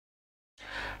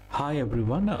Hi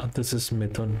everyone, this is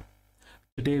Mithun.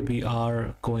 Today we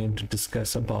are going to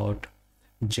discuss about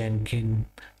Jenkins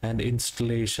and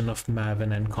installation of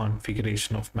Maven and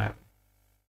configuration of Maven.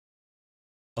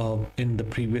 In the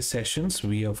previous sessions,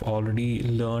 we have already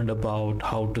learned about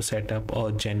how to set up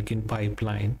a Jenkins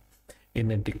pipeline in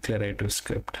a declarative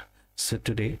script. So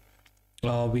today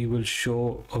we will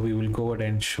go ahead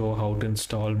and show how to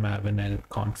install Maven and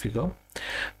configure.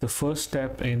 The first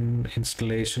step in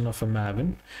installation of a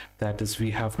Maven, that is,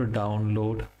 we have to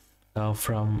download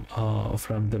from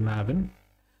the Maven.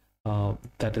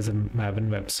 That is a Maven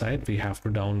website. We have to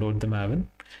download the Maven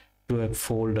to a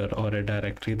folder or a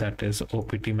directory that is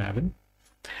opt Maven.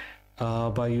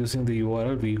 By using the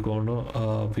URL, we're gonna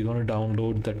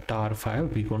download the tar file.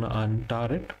 We're gonna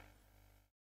untar it,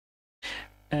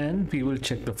 and we will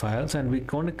check the files, and we're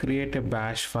going to create a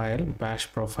bash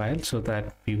profile, so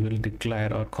that we will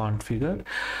declare or configure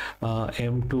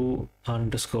m2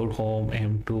 underscore home,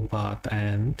 m2 path,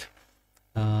 and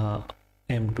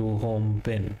m2 home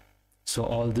bin. So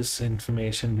all this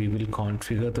information we will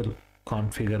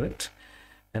configure it,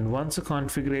 and once the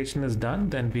configuration is done,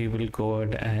 then we will go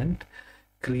ahead and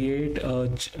create a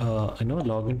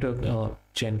log into a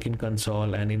Jenkins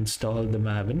console and install the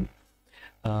Maven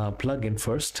plugin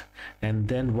first. And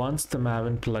then once the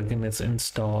Maven plugin is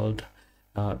installed,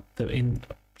 the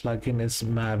plugin is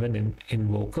Maven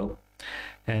Invoker,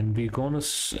 and we're going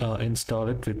to install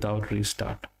it without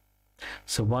restart.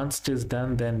 So once it is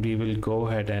done, then we will go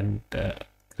ahead and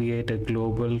create a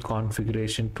global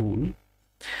configuration tool.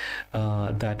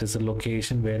 That is a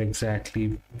location where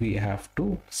exactly we have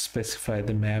to specify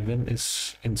the Maven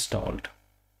is installed.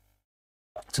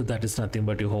 So that is nothing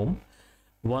but your home.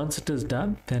 Once it is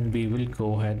done, then we will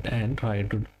go ahead and try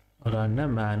to run a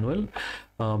manual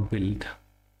build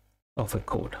of a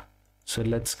code. So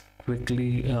let's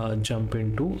quickly jump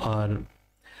into our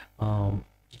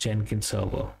Jenkins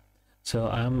server. So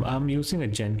I'm using a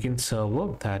Jenkins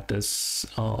server that is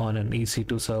on an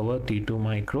EC2 server, T2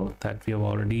 micro, that we have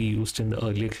already used in the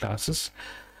earlier classes.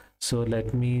 So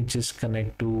let me just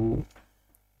connect to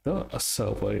the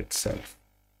server itself.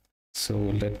 So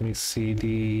let me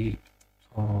cd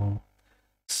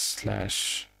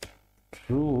slash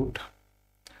root.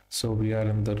 So we are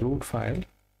in the root file.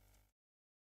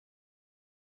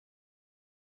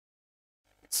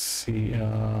 See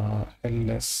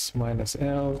ls minus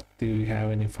l. Do we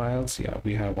have any files? Yeah,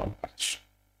 we have one patch.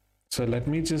 So let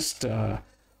me just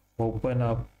open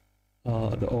up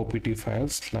the opt file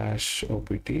slash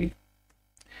opt.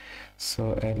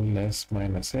 So ls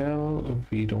minus l,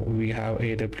 we have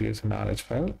aws and rh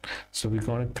file. So we're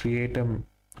going to create a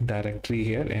directory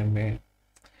here,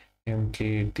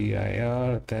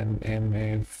 mkdir, then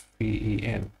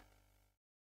maven.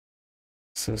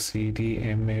 So cd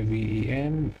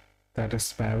maven, that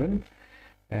is Maven,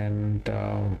 and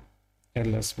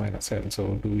ls minus l.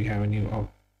 So do we have any files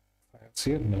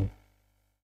here? No.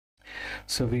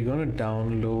 So we're going to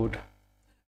download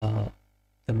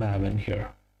the Maven here.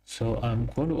 So I'm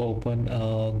going to open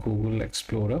Google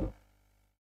Explorer.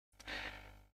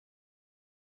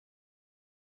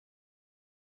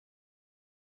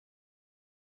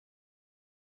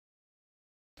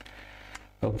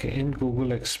 Okay, in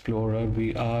Google Explorer,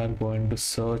 we are going to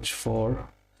search for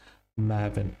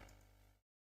Maven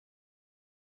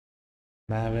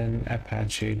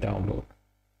Apache download.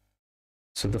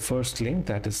 So the first link,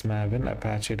 that is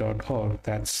mavenapache.org,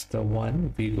 that's the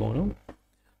one we're going to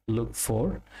look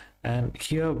for. And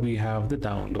here we have the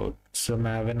download. So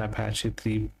Maven Apache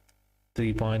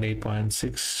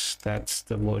 3.8.6, that's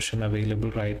the version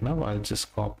available right now. I'll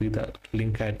just copy the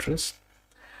link address.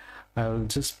 I'll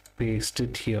just paste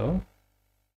it here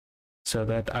so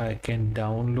that I can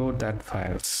download that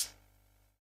files.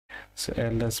 So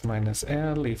ls minus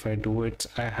l, if I do it,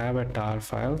 I have a tar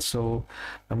file, so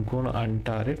I'm going to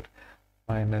untar it,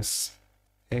 minus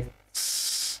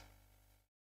x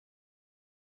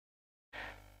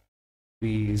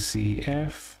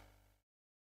bzf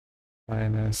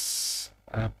minus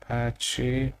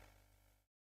apache.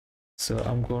 So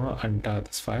I'm going to untar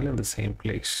this file in the same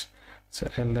place. So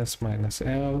ls minus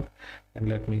l, and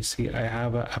let me see, I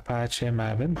have a Apache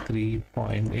Maven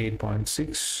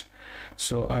 3.8.6.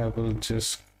 so I will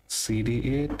just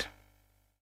cd it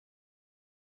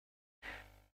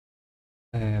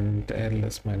and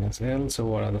ls minus l. So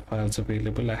what are the files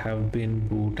available? I have bin,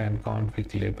 boot, and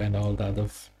config lib, and all the other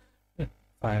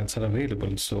files are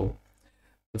available. So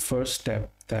the first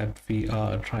step that we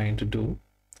are trying to do,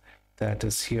 that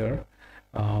is here,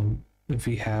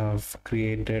 we have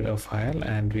created a file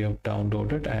and we have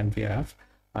downloaded and we have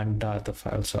untar the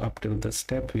file. So up till this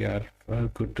step we are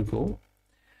good to go.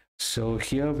 So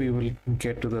here we will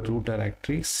get to the root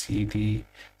directory cd/root,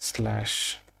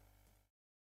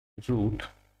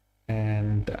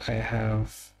 and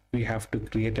we have to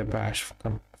create a bash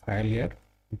file here,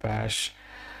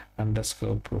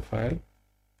 bash_profile.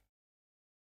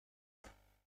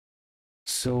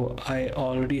 So I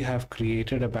already have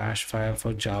created a bash file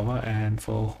for Java and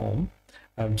for home.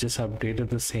 I've just updated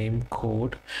the same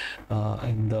code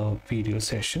in the video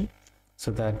session.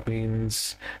 So that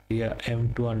means we are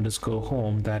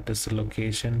m2_home, that is the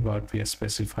location what we are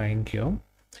specifying here.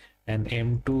 And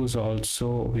m2 is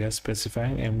also, we are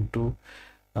specifying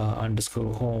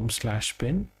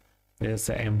m2_home/bin. There's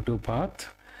the m2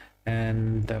 path,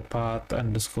 and the path_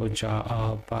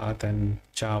 path and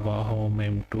Java home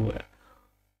m2.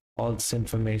 All this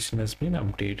information has been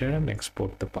updated, and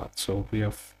export the path. So we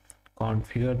have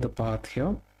configured the path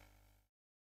here.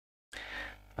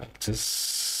 I'll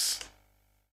just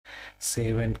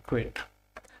save and quit.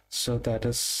 So that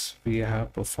is, we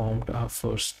have performed our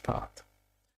first path.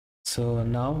 So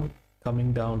now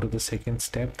coming down to the second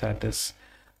step, that is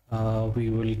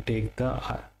we will take the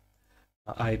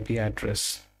IP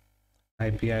address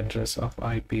of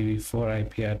IPv4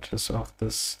 IP address of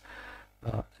this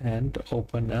and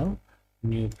open a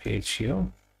new page here,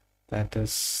 that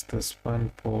is this one,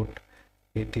 port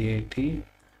 8080,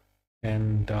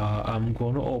 and I'm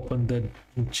going to open the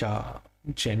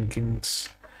Jenkins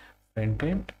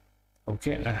frontend.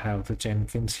 Okay, I have the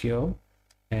Jenkins here,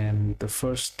 and the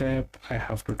first step I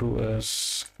have to do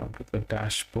is come to the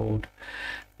dashboard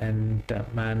and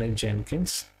manage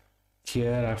Jenkins.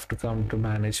 Here I have to come to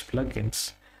manage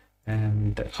plugins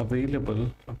and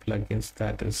available plugins,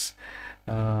 that is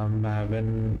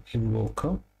Maven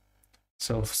invoker.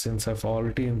 So since I've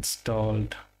already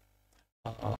installed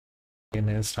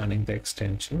is running the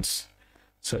extensions,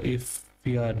 so if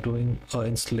we are doing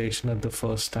installation at the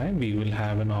first time, we will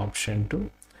have an option to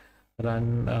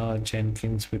run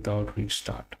Jenkins without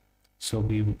restart. So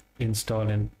we install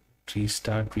and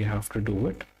restart, we have to do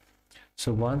it.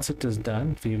 So once it is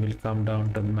done, we will come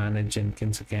down to manage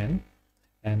Jenkins again,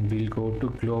 and we'll go to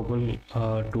global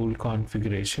tool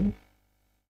configuration.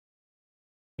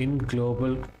 In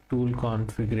global tool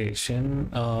configuration,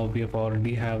 we have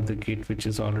already have the Git which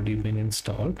has already been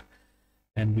installed,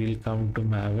 and we'll come to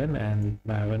Maven and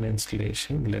Maven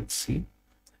installation. Let's see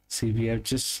we have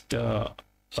just I'll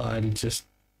just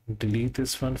delete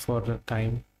this one for the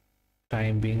time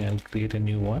being. I'll create a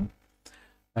new one.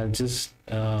 I'll just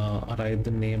write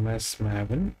the name as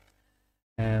Maven,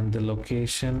 and the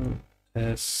location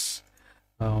is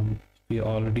we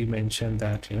already mentioned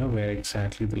that, where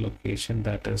exactly the location,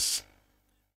 that is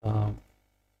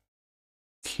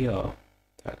here,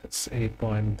 that is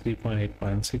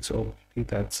 8.3.8.6 OPT.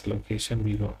 That's the location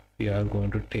we are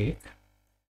going to take.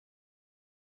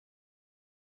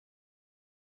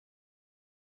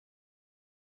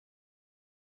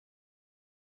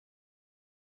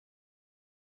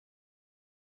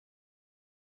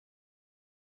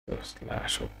 So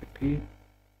 /opt.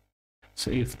 So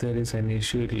if there is an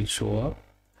issue, it will show up.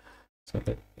 So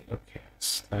let me, okay,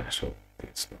 /opt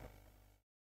is not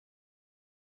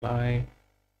apply.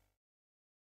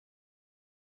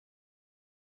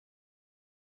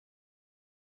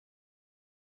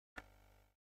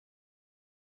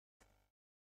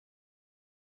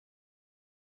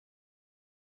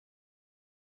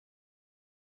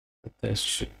 There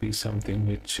should be something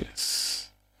which is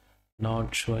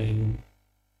not showing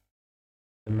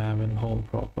the Maven home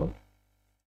proper.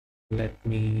 Let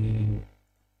me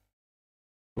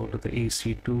go to the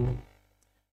EC2,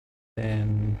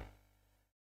 then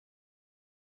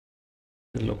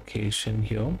the location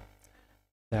here,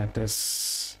 that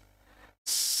is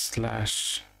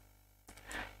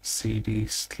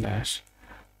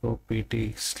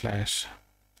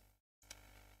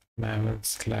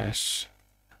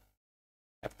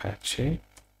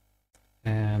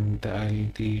and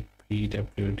ld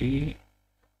pwd.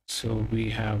 So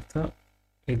we have the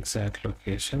exact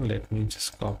location. Let me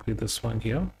just copy this one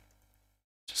here,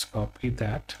 just copy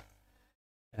that,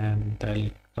 and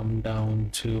I'll come down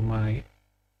to my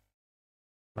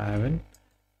Maven.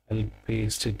 I'll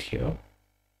paste it here.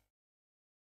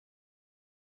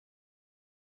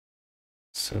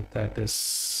 So that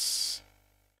is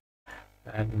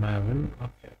add Maven.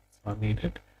 Okay, it's not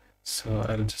needed. So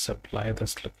I'll just apply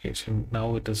this location.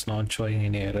 Now it is not showing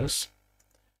any errors,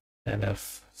 and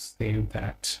I've saved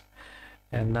that.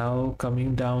 And now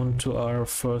coming down to our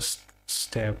first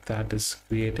step, that is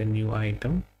create a new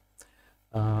item.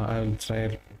 I'll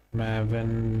try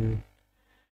Maven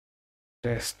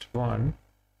test1.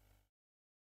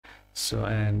 So,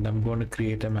 and I'm going to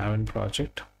create a Maven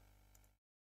project.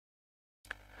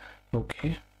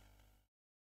 Okay,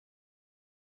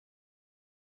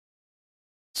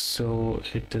 so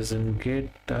it is in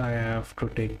Git. I have to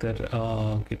take that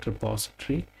Git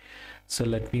repository. So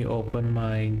let me open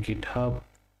my GitHub.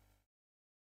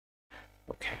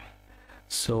 Okay,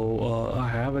 so I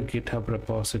have a GitHub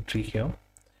repository here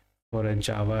for a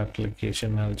Java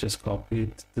application. I'll just copy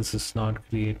it. This is not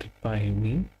created by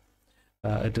me.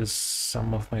 It is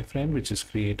some of my friend which is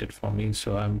created for me.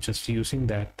 So I'm just using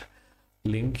that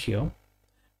link here,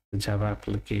 the Java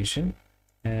application,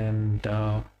 and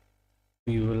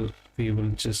we will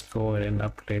just go ahead and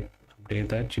update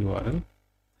that URL.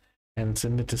 And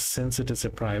since it is a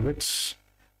private,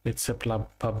 it's a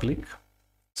public,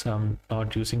 so I'm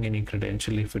not using any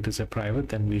credential. If it is a private,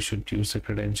 then we should use the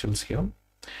credentials here.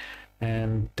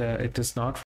 And it is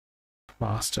not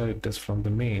master, it is from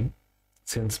the main,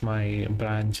 since my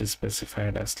branch is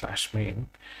specified as /main,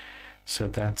 so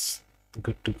that's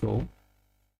good to go.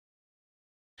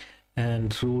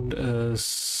 And root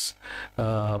is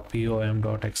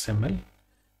pom.xml,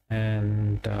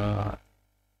 and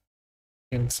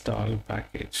install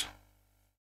package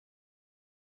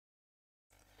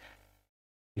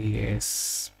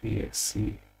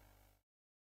psc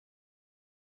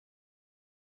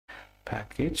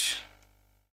package,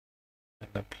 and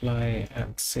apply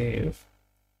and save.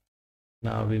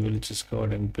 Now we will just go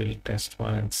ahead and build test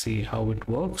one and see how it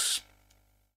works.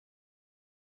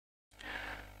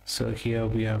 So here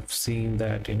we have seen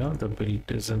that, you know, the build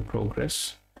is in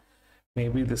progress.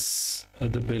 Maybe this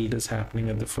the build is happening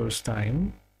at the first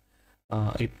time.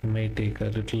 It may take a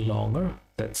little longer.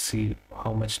 Let's see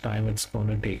how much time it's going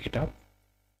to take it up.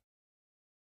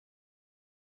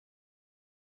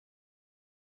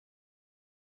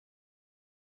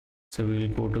 So we'll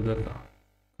go to the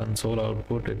console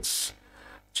output. It's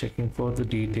checking for the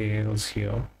details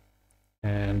here,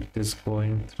 and it is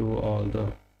going through all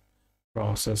the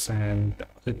process, and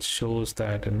it shows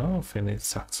that, you know, finished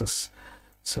success.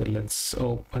 So let's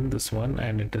open this one,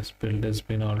 and it is build has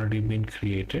been already been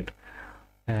created,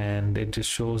 and it just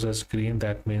shows as green.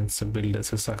 That means the build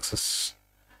is a success.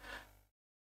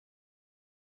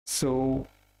 So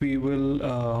we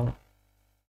will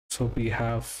so we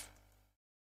have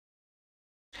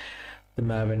the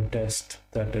Maven test,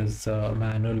 that is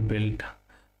manual build,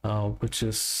 which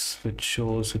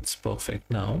shows it's perfect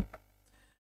now.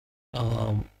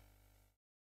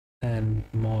 And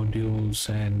modules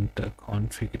and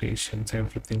configurations,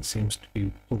 everything seems to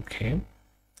be okay.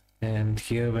 And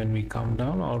here when we come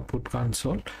down output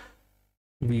console,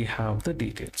 we have the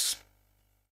details.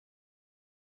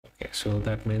 Okay, so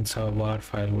that means our var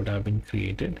file would have been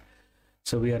created.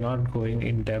 So we are not going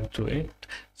in depth to it.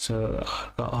 So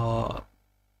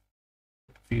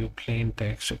view plain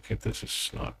text. Okay, this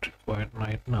is not required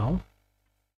right now.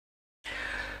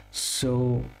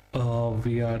 So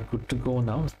we are good to go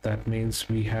now. That means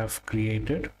we have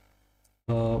created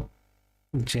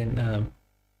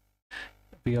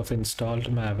we have installed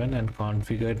Maven and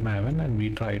configured Maven, and we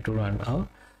try to run a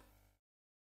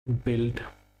build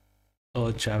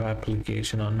a Java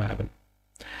application on Maven.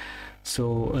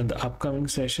 So in the upcoming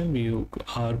session, we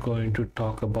are going to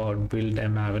talk about build a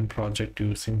Maven project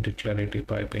using declarative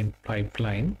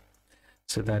pipeline.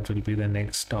 So that will be the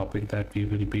next topic that we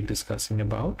will be discussing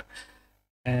about.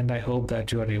 And I hope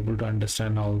that you are able to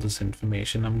understand all this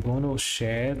information. I'm going to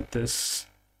share this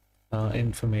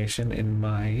information in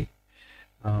my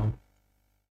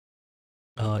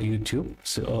YouTube.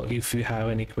 So if you have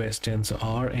any questions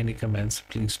or any comments,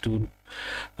 please do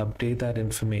update that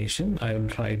information. I will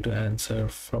try to answer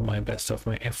from my best of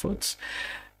my efforts.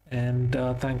 And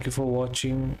thank you for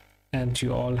watching, and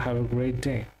you all have a great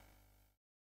day.